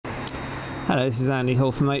Hello, this is Andy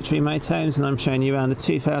Hall from Oaktree Motorhomes, and I'm showing you around the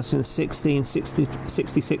 2016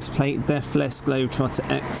 66 plate Dethleffs Globetrotter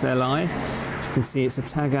XLI. As you can see, it's a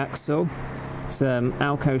tag axle, it's an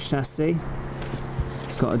Alco chassis,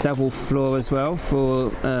 it's got a double floor as well for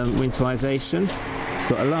winterisation. It's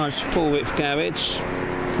got a large full width garage,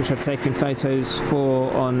 which I've taken photos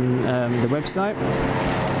for on the website.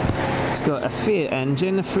 It's got a Fiat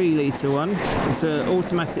engine, a 3 litre one. It's an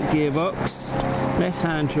automatic gearbox, left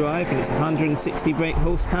hand drive, and it's 160 brake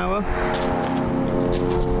horsepower.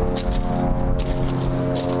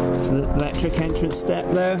 It's an electric entrance step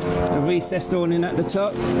there, a recessed awning at the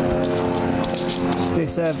top.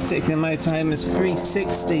 This particular motorhome has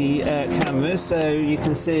 360 cameras, so you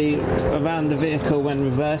can see around the vehicle when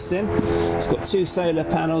reversing. It's got 2 solar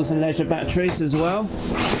panels and leisure batteries as well.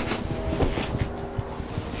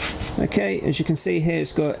 Okay, as you can see here,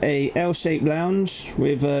 it's got a L-shaped lounge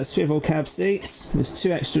with swivel cab seats. There's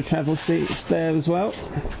 2 extra travel seats there as well.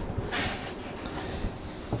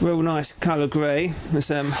 Real nice colour grey. It's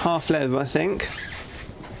half leather, I think.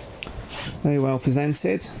 Very well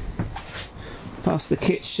presented. Past the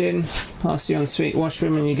kitchen, past the ensuite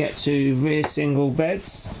washroom, and you get to rear single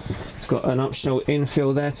beds. It's got an optional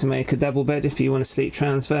infill there to make a double bed if you want to sleep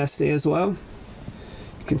transversely as well.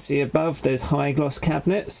 You can see above there's high gloss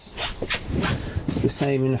cabinets. It's the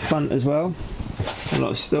same in the front as well. A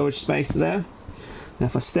lot of storage space there. Now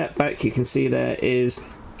if I step back, you can see there is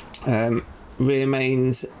rear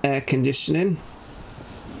mains air conditioning.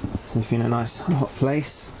 So if you're in a nice hot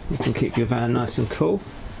place, you can keep your van nice and cool.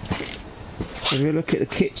 If you look at the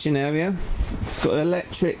kitchen area, it's got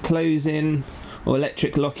electric closing or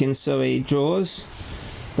electric lock-in drawers.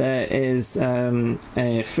 There is a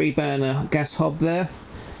 3-burner gas hob there,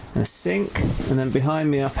 and a sink, and then behind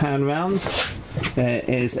me, I pan round, there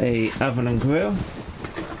is a oven and grill,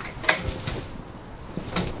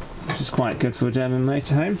 which is quite good for a German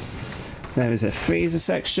motorhome. There is a freezer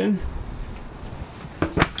section,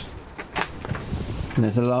 and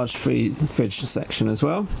there's a large fridge section as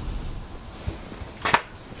well.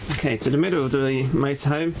 Okay, to the middle of the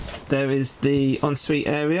motorhome, there is the ensuite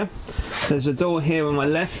area. There's a door here on my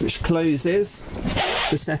left which closes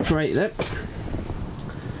to separate it.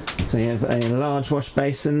 So you have a large wash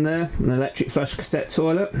basin there, an electric flush cassette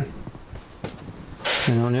toilet,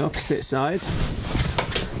 and on the opposite side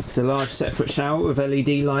it's a large separate shower with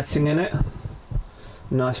LED lighting in it.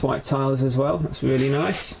 Nice white tiles as well, that's really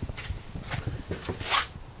nice.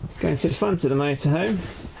 Going to the front of the motorhome,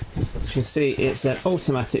 as you can see, it's an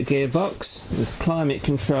automatic gearbox. There's climate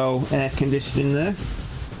control, air conditioning there.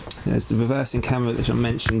 There's the reversing camera which I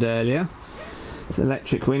mentioned earlier. There's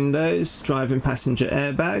electric windows, driving passenger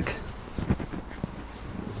airbag.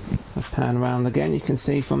 I pan around again, you can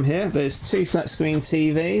see from here. There's 2 flat screen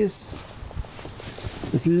TVs.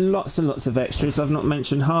 There's lots and lots of extras. I've not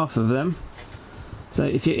mentioned half of them. So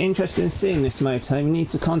if you're interested in seeing this motorhome, you need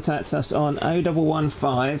to contact us on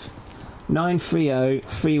 0115 930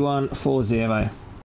 3140.